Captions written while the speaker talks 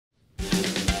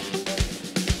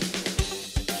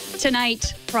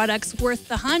Tonight, products worth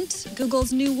the hunt,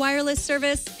 Google's new wireless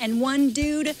service, and one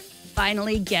dude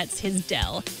finally gets his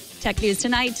Dell. Tech News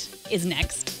Tonight is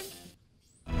next.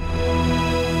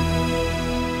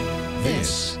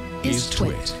 This is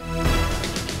Twit.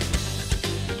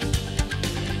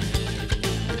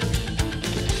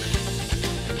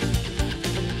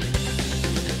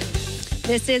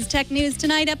 This is Tech News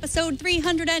Tonight, episode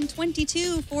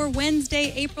 322 for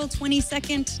Wednesday, April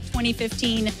 22nd,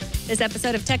 2015. This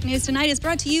episode of Tech News Tonight is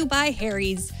brought to you by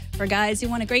Harry's. For guys who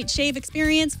want a great shave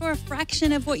experience for a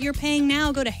fraction of what you're paying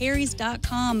now, go to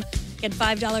harrys.com. Get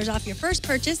 $5 off your first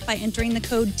purchase by entering the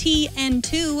code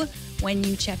TN2 when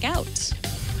you check out.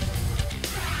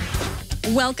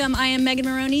 Welcome, I am Megan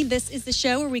Morrone. This is the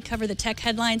show where we cover the tech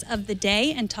headlines of the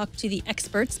day and talk to the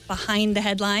experts behind the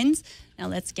headlines. Now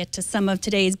let's get to some of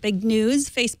today's big news.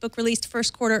 Facebook released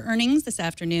first quarter earnings this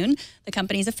afternoon. The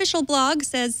company's official blog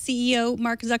says CEO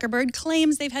Mark Zuckerberg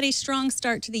claims they've had a strong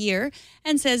start to the year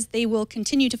and says they will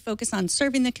continue to focus on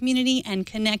serving the community and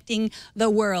connecting the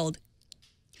world.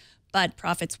 But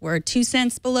profits were 2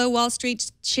 cents below Wall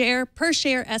Street's per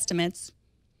share estimates.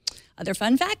 Other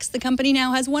fun facts, the company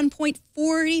now has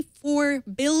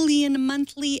 1.44 billion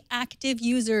monthly active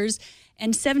users,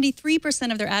 and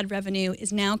 73% of their ad revenue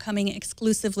is now coming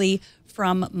exclusively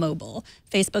from mobile.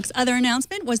 Facebook's other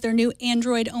announcement was their new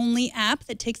Android-only app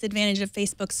that takes advantage of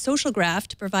Facebook's social graph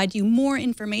to provide you more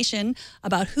information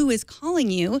about who is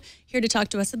calling you. Here to talk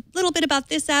to us a little bit about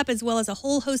this app, as well as a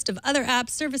whole host of other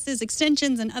apps, services,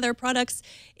 extensions, and other products,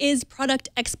 is product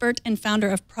expert and founder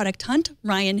of Product Hunt,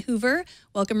 Ryan Hoover.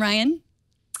 Welcome, Ryan.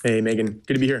 Hey, Megan.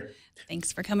 Good to be here.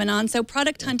 Thanks for coming on. So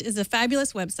Product Hunt is a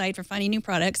fabulous website for finding new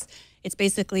products. It's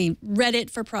basically Reddit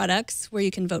for products, where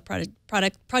you can vote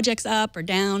projects up or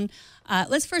down.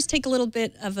 Let's first talk a little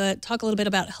bit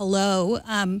about Hello.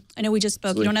 I know we just spoke.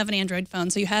 Absolutely. You don't have an Android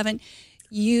phone, so you haven't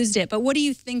used it. But what do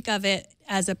you think of it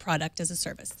as a product, as a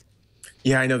service?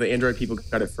 Yeah, I know the Android people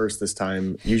got it first this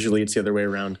time. Usually it's the other way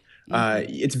around.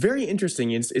 It's very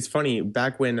interesting. It's funny.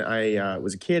 Back when I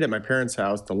was a kid at my parents'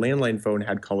 house, the landline phone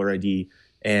had caller ID.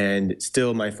 And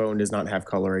still, my phone does not have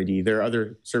caller ID. There are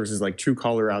other services like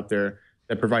Truecaller out there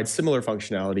that provide similar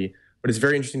functionality. But it's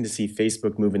very interesting to see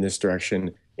Facebook move in this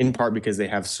direction, in part because they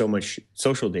have so much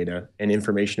social data and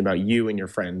information about you and your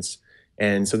friends.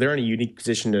 And so they're in a unique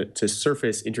position to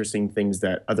surface interesting things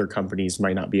that other companies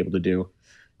might not be able to do.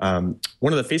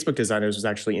 One of the Facebook designers was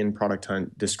actually in Product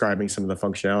Hunt describing some of the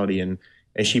functionality. And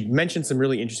she mentioned some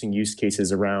really interesting use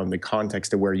cases around the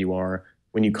context of where you are.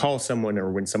 When you call someone or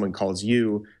when someone calls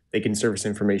you, they can surface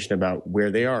information about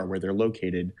where they are, where they're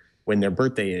located, when their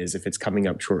birthday is, if it's coming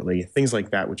up shortly, things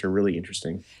like that, which are really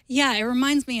interesting. Yeah, it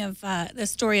reminds me of the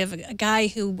story of a guy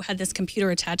who had this computer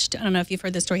attached. I don't know if you've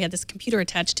heard this story. He had this computer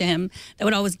attached to him that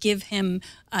would always give him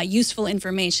useful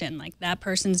information, like that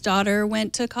person's daughter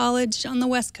went to college on the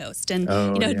West Coast, and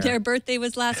their birthday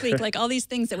was last week. Like all these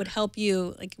things that would help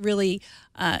you, like really,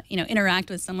 interact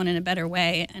with someone in a better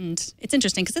way. And it's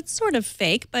interesting because it's sort of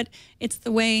fake, but it's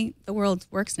the way the world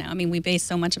works now. I mean, we base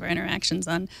so much of our interactions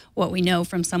on what we know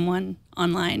from someone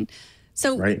online.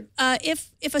 So right.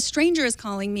 If a stranger is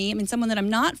calling me, I mean, someone that I'm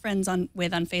not friends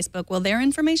with on Facebook, will their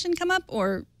information come up,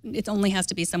 or it only has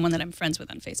to be someone that I'm friends with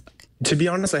on Facebook? To be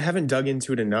honest, I haven't dug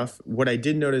into it enough. What I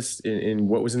did notice in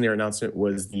what was in their announcement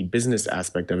was the business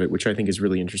aspect of it, which I think is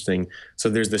really interesting. So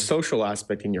there's the social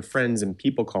aspect in your friends and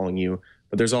people calling you,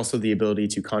 but there's also the ability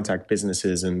to contact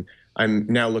businesses. And I'm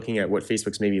now looking at what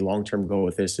Facebook's maybe long-term goal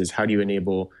with this is: how do you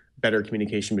enable better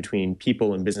communication between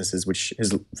people and businesses, which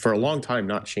has for a long time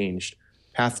not changed.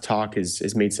 Path Talk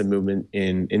has made some movement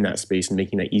in that space and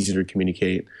making that easier to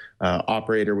communicate.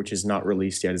 Operator, which is not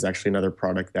released yet, is actually another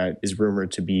product that is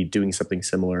rumored to be doing something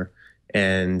similar.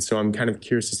 And so I'm kind of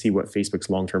curious to see what Facebook's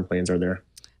long-term plans are there.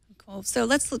 Cool. So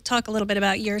let's talk a little bit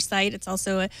about your site. It's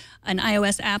also an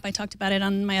iOS app. I talked about it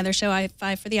on my other show,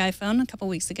 i5 for the iPhone, a couple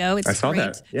weeks ago. I saw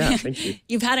that. Yeah, thank you.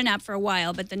 You've had an app for a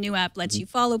while, but the new app lets you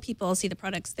follow people, see the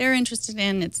products they're interested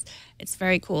in. It's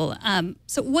very cool.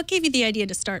 So what gave you the idea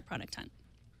to start Product Hunt?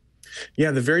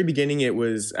 Yeah, the very beginning, it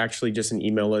was actually just an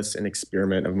email list, an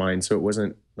experiment of mine. So it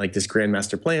wasn't like this grand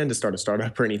master plan to start a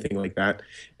startup or anything like that.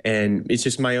 And it's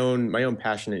just my own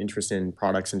passion and interest in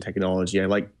products and technology. I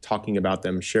like talking about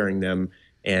them, sharing them.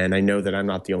 And I know that I'm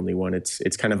not the only one. It's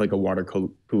kind of like a water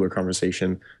cooler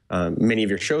conversation. Many of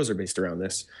your shows are based around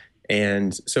this.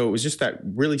 And so it was just that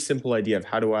really simple idea of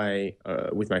how do I,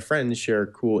 with my friends, share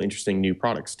cool, interesting new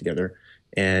products together.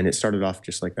 And it started off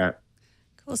just like that.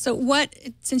 Cool. So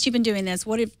since you've been doing this,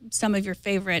 what are some of your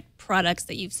favorite products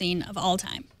that you've seen of all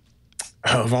time?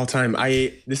 Of all time,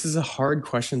 this is a hard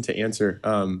question to answer.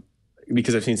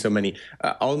 because I've seen so many.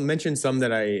 I'll mention some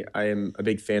that I am a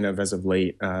big fan of as of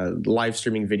late. Live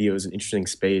streaming video is an interesting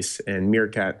space, and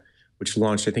Meerkat, which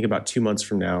launched I think about 2 months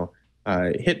from now,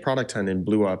 hit Product Hunt and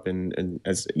blew up. And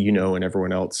as you know, and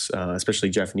everyone else, especially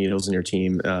Jeff Needles and your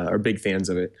team, are big fans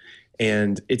of it.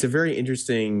 And it's a very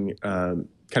interesting kind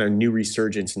of new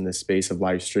resurgence in this space of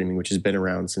live streaming, which has been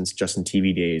around since Justin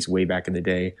TV days, way back in the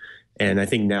day. And I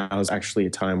think now is actually a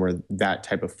time where that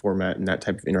type of format and that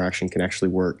type of interaction can actually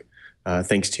work,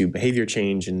 thanks to behavior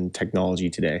change and technology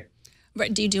today.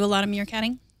 Right. Do you do a lot of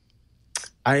meerkatting?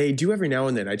 I do every now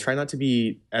and then. I try not to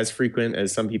be as frequent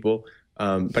as some people,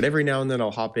 but every now and then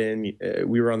I'll hop in.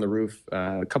 We were on the roof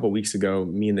a couple of weeks ago,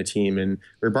 me and the team, and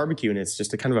we were barbecuing. It's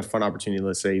just a kind of a fun opportunity.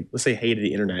 Let's say hey to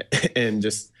the internet and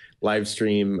just live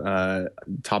stream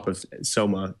top of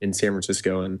Soma in San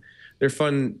Francisco, and they're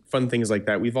fun things like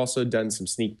that. We've also done some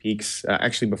sneak peeks.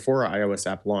 Actually, before our iOS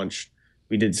app launched,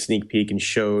 we did a sneak peek and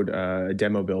showed a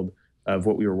demo build of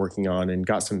what we were working on and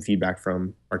got some feedback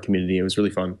from our community. It was really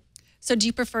fun. So do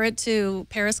you prefer it to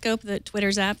Periscope, the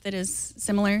Twitter's app that is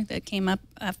similar, that came up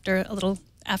a little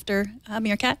after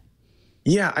Meerkat?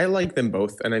 Yeah, I like them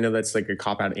both, and I know that's like a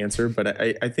cop-out answer, but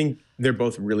I think they're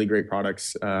both really great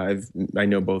products. I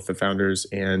know both the founders,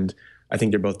 and I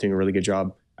think they're both doing a really good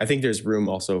job. I think there's room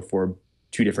also for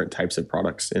two different types of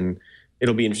products, and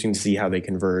it'll be interesting to see how they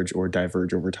converge or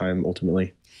diverge over time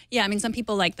ultimately. Yeah, I mean, some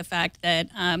people like the fact that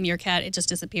Meerkat, it just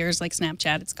disappears like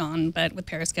Snapchat, it's gone. But with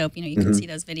Periscope, you can see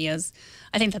those videos.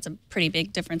 I think that's a pretty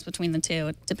big difference between the two.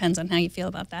 It depends on how you feel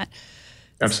about that.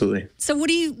 Absolutely. So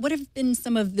what have been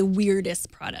some of the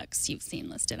weirdest products you've seen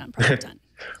listed on Product Hunt?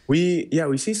 We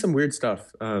see some weird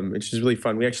stuff, which is really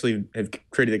fun. We actually have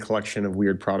created a collection of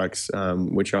weird products,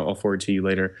 which I'll forward to you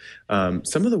later.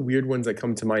 Some of the weird ones that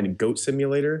come to mind, Goat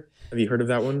Simulator. Have you heard of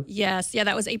that one? Yes. Yeah,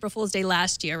 that was April Fool's Day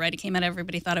last year, right? It came out,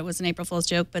 everybody thought it was an April Fool's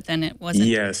joke, but then it wasn't.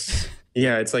 Yes.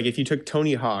 Yeah, it's like if you took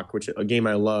Tony Hawk, which a game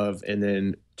I love, and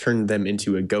then turned them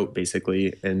into a goat,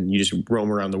 basically, and you just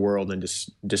roam around the world and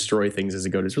just destroy things as a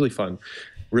goat. It's really fun,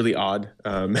 really odd,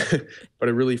 but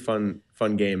a really fun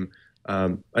game.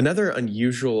 Another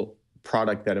unusual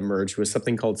product that emerged was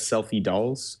something called Selfie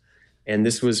Dolls. And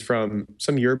this was from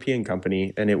some European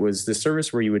company. And it was the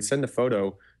service where you would send a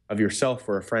photo of yourself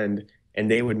or a friend,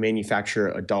 and they would manufacture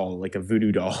a doll, like a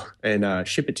voodoo doll, and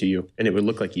ship it to you. And it would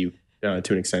look like you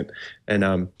to an extent.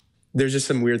 And there's just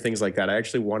some weird things like that. I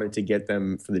actually wanted to get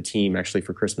them for the team, actually,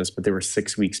 for Christmas, but they were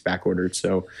 6 weeks back ordered.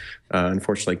 So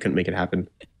unfortunately, couldn't make it happen.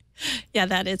 Yeah,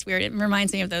 that is weird. It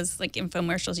reminds me of those like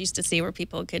infomercials you used to see where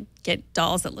people could get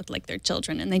dolls that looked like their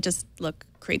children, and they just look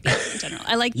creepy in general.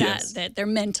 I like Yes. that they're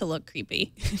meant to look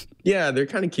creepy. Yeah, they're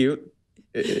kind of cute.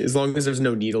 As long as there's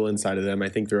no needle inside of them, I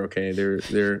think they're okay.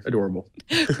 They're adorable.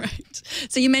 Right.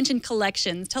 So you mentioned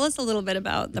collections. Tell us a little bit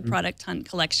about the Product Hunt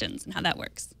collections and how that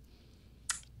works.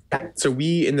 So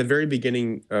we, in the very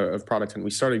beginning of Product Hunt, we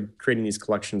started creating these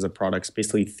collections of products,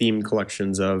 basically themed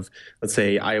collections of, let's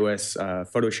say, iOS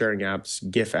photo sharing apps,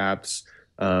 GIF apps,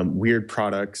 weird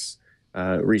products.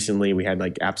 Recently, we had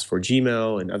like apps for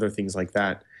Gmail and other things like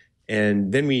that.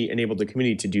 And then we enabled the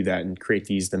community to do that and create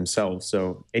these themselves.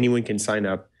 So anyone can sign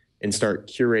up and start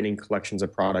curating collections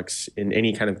of products in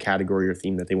any kind of category or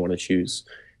theme that they want to choose.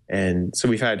 And so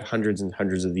we've had hundreds and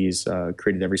hundreds of these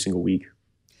created every single week.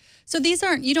 So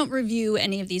you don't review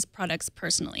any of these products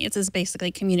personally. It's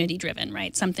basically community driven,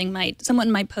 right? Someone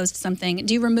might post something.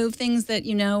 Do you remove things that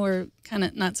you know are kind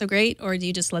of not so great, or do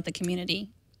you just let the community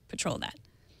patrol that?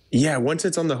 Yeah, once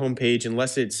it's on the homepage,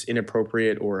 unless it's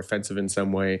inappropriate or offensive in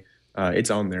some way,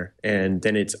 it's on there. And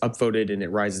then it's upvoted and it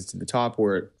rises to the top,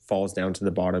 or it falls down to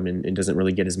the bottom and doesn't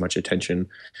really get as much attention.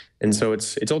 And so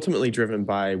it's ultimately driven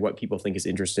by what people think is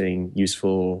interesting,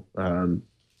 useful,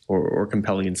 or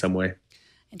compelling in some way.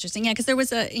 Interesting. Yeah, because there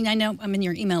was I know I'm in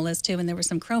your email list too, and there were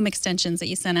some Chrome extensions that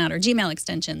you sent out, or Gmail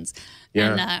extensions.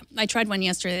 Yeah. And I tried one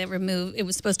yesterday that it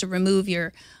was supposed to remove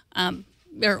your,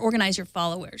 or organize your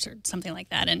followers or something like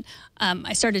that. And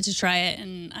I started to try it,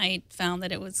 and I found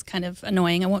that it was kind of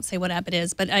annoying. I won't say what app it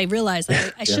is, but I realized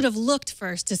I should have looked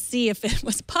first to see if it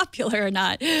was popular or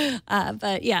not.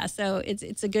 But yeah, so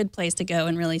it's a good place to go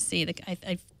and really see.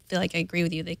 I feel like I agree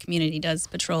with you. The community does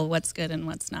patrol what's good and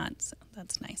what's not. So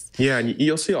that's nice. Yeah, and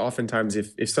you'll see oftentimes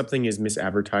if something is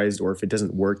misadvertised or if it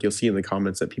doesn't work, you'll see in the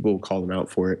comments that people will call them out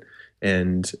for it.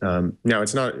 And now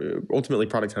it's not, ultimately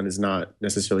Product Hunt is not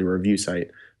necessarily a review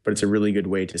site, but it's a really good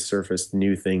way to surface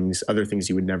new things, other things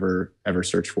you would never, ever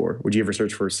search for. Would you ever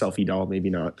search for a selfie doll? Maybe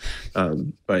not.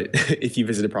 But if you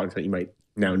visit a Product Hunt, you might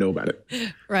now know about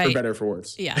it. Right. For better or for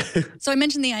worse. Yeah. So I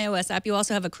mentioned the iOS app. You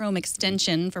also have a Chrome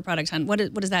extension for Product Hunt. What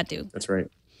does that do? That's right.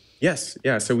 Yes,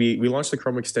 yeah. So we launched the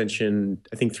Chrome extension,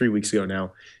 I think 3 weeks ago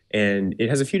now, and it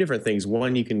has a few different things.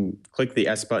 One, you can click the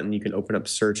S button, you can open up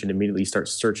search and immediately start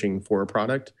searching for a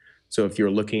product. So if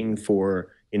you're looking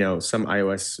for, some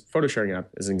iOS photo sharing app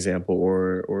as an example,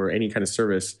 or any kind of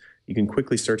service, you can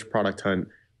quickly search Product Hunt.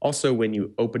 Also, when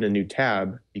you open a new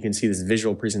tab, you can see this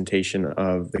visual presentation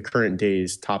of the current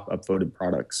day's top upvoted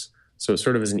products. So it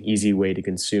sort of is an easy way to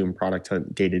consume Product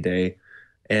Hunt day to day.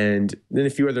 And then a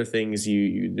few other things,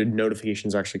 the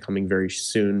notifications are actually coming very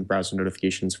soon, browser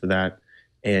notifications for that.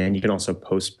 And you can also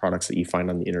post products that you find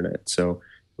on the internet. So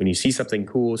when you see something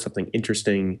cool, something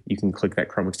interesting, you can click that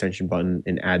Chrome extension button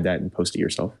and add that and post it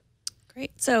yourself.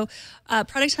 Great. So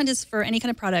Product Hunt is for any kind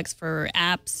of products, for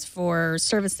apps, for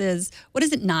services. What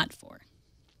is it not for?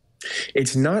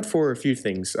 It's not for a few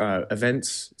things.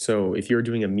 Events. So if you're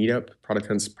doing a meetup, Product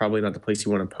Hunt's probably not the place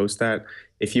you want to post that.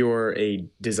 If you're a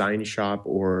design shop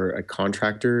or a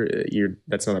contractor,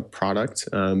 that's not a product.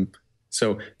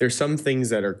 So there's some things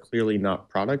that are clearly not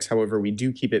products. However, we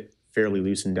do keep it fairly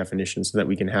loose in definition so that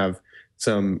we can have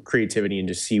some creativity and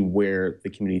just see where the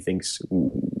community thinks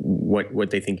what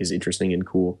they think is interesting and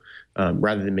cool,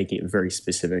 rather than making it very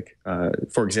specific.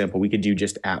 For example, we could do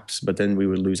just apps, but then we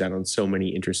would lose out on so many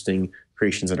interesting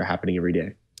creations that are happening every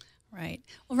day. Right.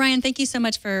 Well, Ryan, thank you so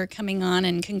much for coming on,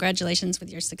 and congratulations with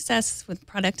your success with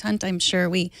Product Hunt. I'm sure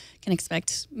we can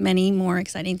expect many more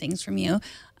exciting things from you.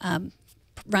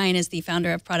 Ryan is the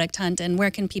founder of Product Hunt, and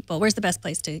where's the best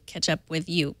place to catch up with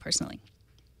you personally?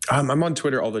 I'm on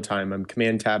Twitter all the time. I'm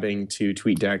command tabbing to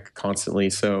TweetDeck constantly.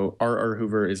 So RR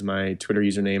Hoover is my Twitter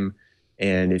username.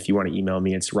 And if you want to email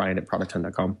me, it's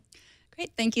ryan@producthunt.com.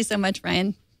 Great. Thank you so much,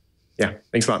 Ryan. Yeah.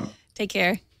 Thanks a lot. Take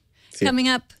care. See ya. Coming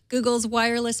up, Google's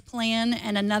wireless plan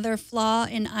and another flaw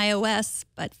in iOS.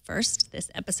 But first,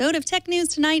 this episode of Tech News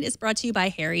Tonight is brought to you by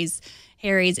Harry's.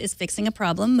 Harry's is fixing a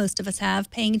problem most of us have,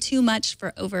 paying too much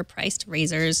for overpriced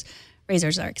razors.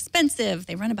 Razors are expensive.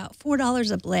 They run about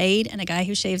 $4 a blade, and a guy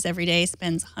who shaves every day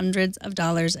spends hundreds of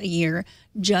dollars a year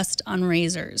just on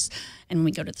razors. And when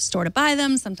we go to the store to buy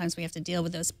them, sometimes we have to deal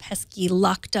with those pesky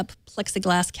locked up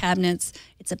plexiglass cabinets.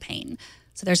 It's a pain.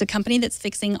 So there's a company that's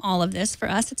fixing all of this for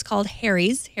us. It's called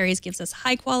Harry's. Harry's gives us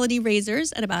high-quality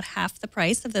razors at about half the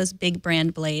price of those big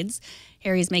brand blades.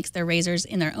 Harry's makes their razors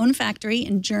in their own factory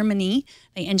in Germany.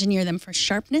 They engineer them for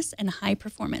sharpness and high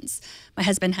performance. My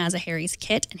husband has a Harry's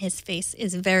kit, and his face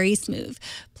is very smooth.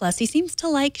 Plus, he seems to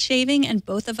like shaving, and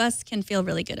both of us can feel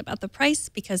really good about the price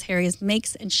because Harry's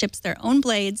makes and ships their own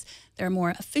blades. They're a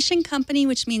more efficient company,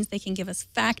 which means they can give us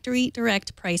factory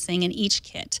direct pricing in each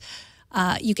kit.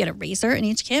 You get a razor in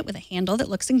each kit with a handle that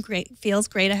looks and feels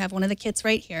great. I have one of the kits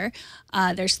right here.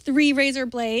 There's 3 razor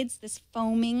blades, this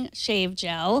foaming shave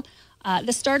gel.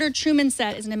 The starter Truman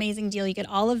set is an amazing deal. You get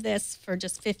all of this for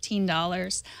just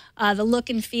 $15. The look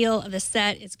and feel of the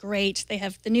set is great. They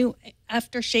have the new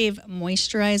aftershave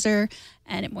moisturizer,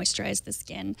 and it moisturizes the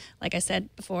skin. Like I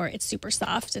said before, it's super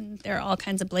soft, and there are all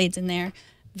kinds of blades in there.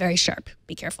 Very sharp.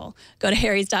 Be careful. Go to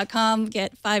harrys.com,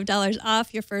 get $5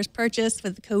 off your first purchase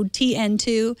with the code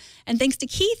TN2. And thanks to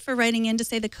Keith for writing in to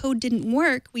say the code didn't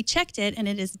work. We checked it, and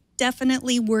it is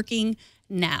definitely working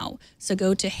now. So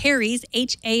go to Harrys,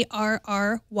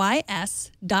 HARRYS.com,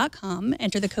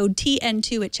 enter the code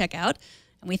TN2 at checkout,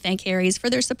 and we thank Harrys for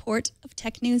their support of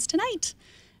Tech News Tonight.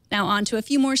 Now on to a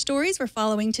few more stories we're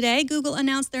following today. Google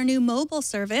announced their new mobile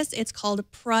service. It's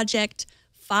called Project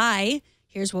Fi.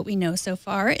 Here's what we know so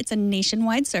far. It's a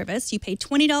nationwide service. You pay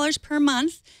 $20 per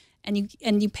month, and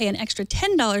you pay an extra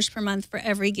 $10 per month for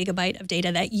every gigabyte of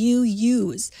data that you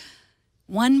use.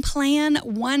 One plan,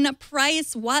 one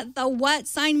price. What the what?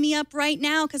 Sign me up right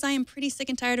now, because I am pretty sick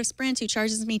and tired of Sprint, who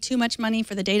charges me too much money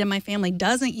for the data my family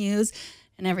doesn't use.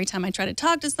 And every time I try to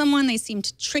talk to someone, they seem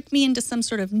to trick me into some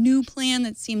sort of new plan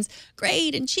that seems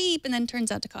great and cheap and then turns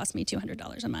out to cost me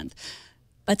 $200 a month.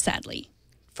 But sadly,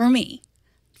 for me,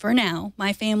 for now,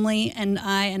 my family and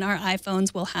I and our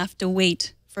iPhones will have to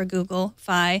wait for Google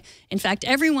Fi. In fact,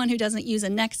 everyone who doesn't use a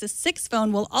Nexus 6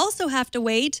 phone will also have to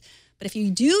wait. But if you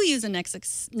do use a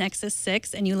Nexus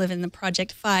 6 and you live in the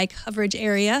Project Fi coverage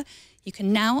area, you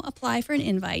can now apply for an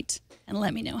invite and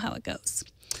let me know how it goes.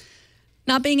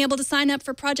 Not being able to sign up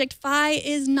for Project Fi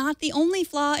is not the only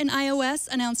flaw in iOS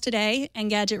announced today.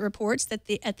 Engadget reports that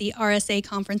at the RSA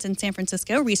conference in San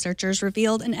Francisco, researchers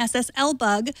revealed an SSL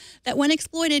bug that, when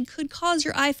exploited, could cause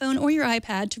your iPhone or your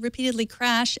iPad to repeatedly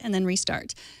crash and then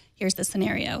restart. Here's the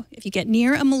scenario. If you get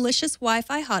near a malicious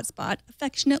Wi-Fi hotspot,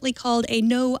 affectionately called a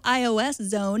no iOS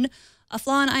zone, a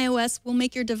flaw in iOS will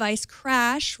make your device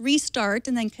crash, restart,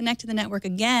 and then connect to the network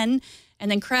again,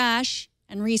 and then crash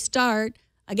and restart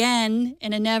again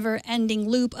in a never-ending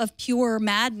loop of pure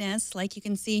madness, like you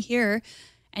can see here,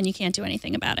 and you can't do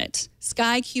anything about it.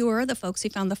 SkyCure, the folks who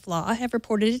found the flaw, have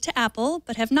reported it to Apple,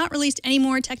 but have not released any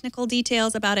more technical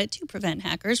details about it to prevent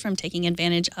hackers from taking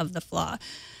advantage of the flaw.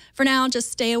 For now,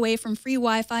 just stay away from free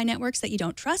Wi-Fi networks that you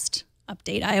don't trust,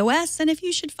 update iOS, and if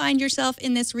you should find yourself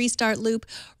in this restart loop,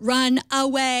 run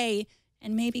away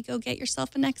and maybe go get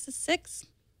yourself a Nexus 6.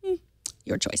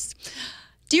 Your choice.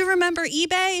 Do you remember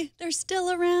eBay? They're still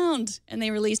around, and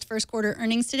they released first quarter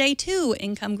earnings today, too.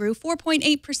 Income grew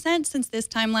 4.8% since this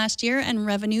time last year, and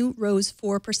revenue rose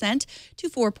 4% to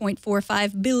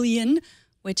 $4.45 billion,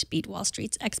 which beat Wall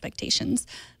Street's expectations.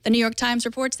 The New York Times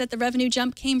reports that the revenue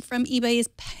jump came from eBay's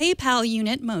PayPal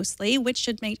unit mostly, which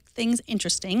should make things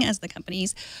interesting as the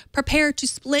companies prepare to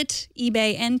split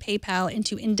eBay and PayPal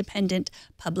into independent,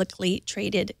 publicly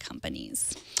traded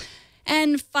companies.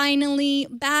 And finally,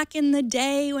 back in the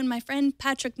day when my friend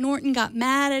Patrick Norton got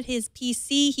mad at his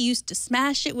PC, he used to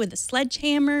smash it with a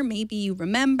sledgehammer. Maybe you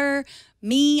remember.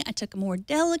 Me, I took a more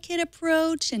delicate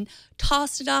approach and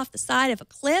tossed it off the side of a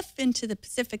cliff into the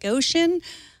Pacific Ocean.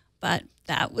 But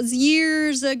that was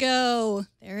years ago.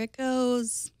 There it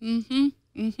goes.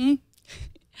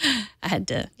 I had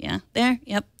to, yep,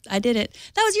 I did it.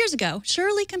 That was years ago.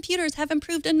 Surely computers have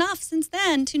improved enough since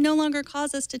then to no longer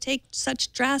cause us to take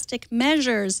such drastic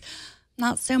measures.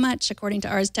 Not so much, according to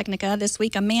Ars Technica. This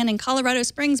week, a man in Colorado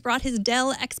Springs brought his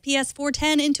Dell XPS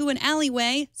 410 into an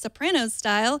alleyway, Sopranos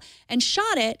style, and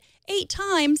shot it 8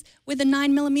 times with a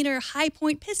 9mm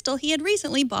high-point pistol he had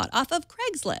recently bought off of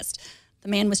Craigslist. The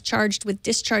man was charged with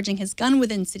discharging his gun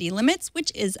within city limits,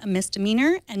 which is a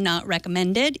misdemeanor and not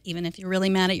recommended, even if you're really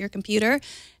mad at your computer.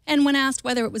 And when asked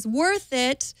whether it was worth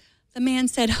it, the man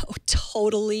said, oh,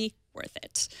 totally worth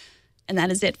it. And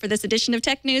that is it for this edition of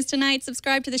Tech News Tonight.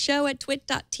 Subscribe to the show at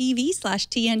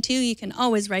twit.tv/TN2. You can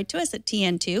always write to us at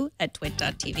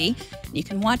tn2@twit.tv. You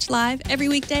can watch live every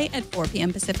weekday at 4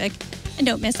 p.m. Pacific. And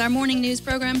don't miss our morning news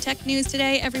program, Tech News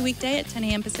Today, every weekday at 10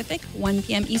 a.m. Pacific, 1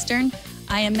 p.m. Eastern.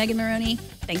 I am Megan Morrone.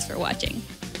 Thanks for watching.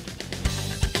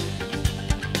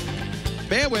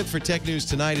 Bandwidth for Tech News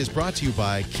Tonight is brought to you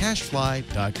by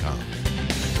CashFly.com.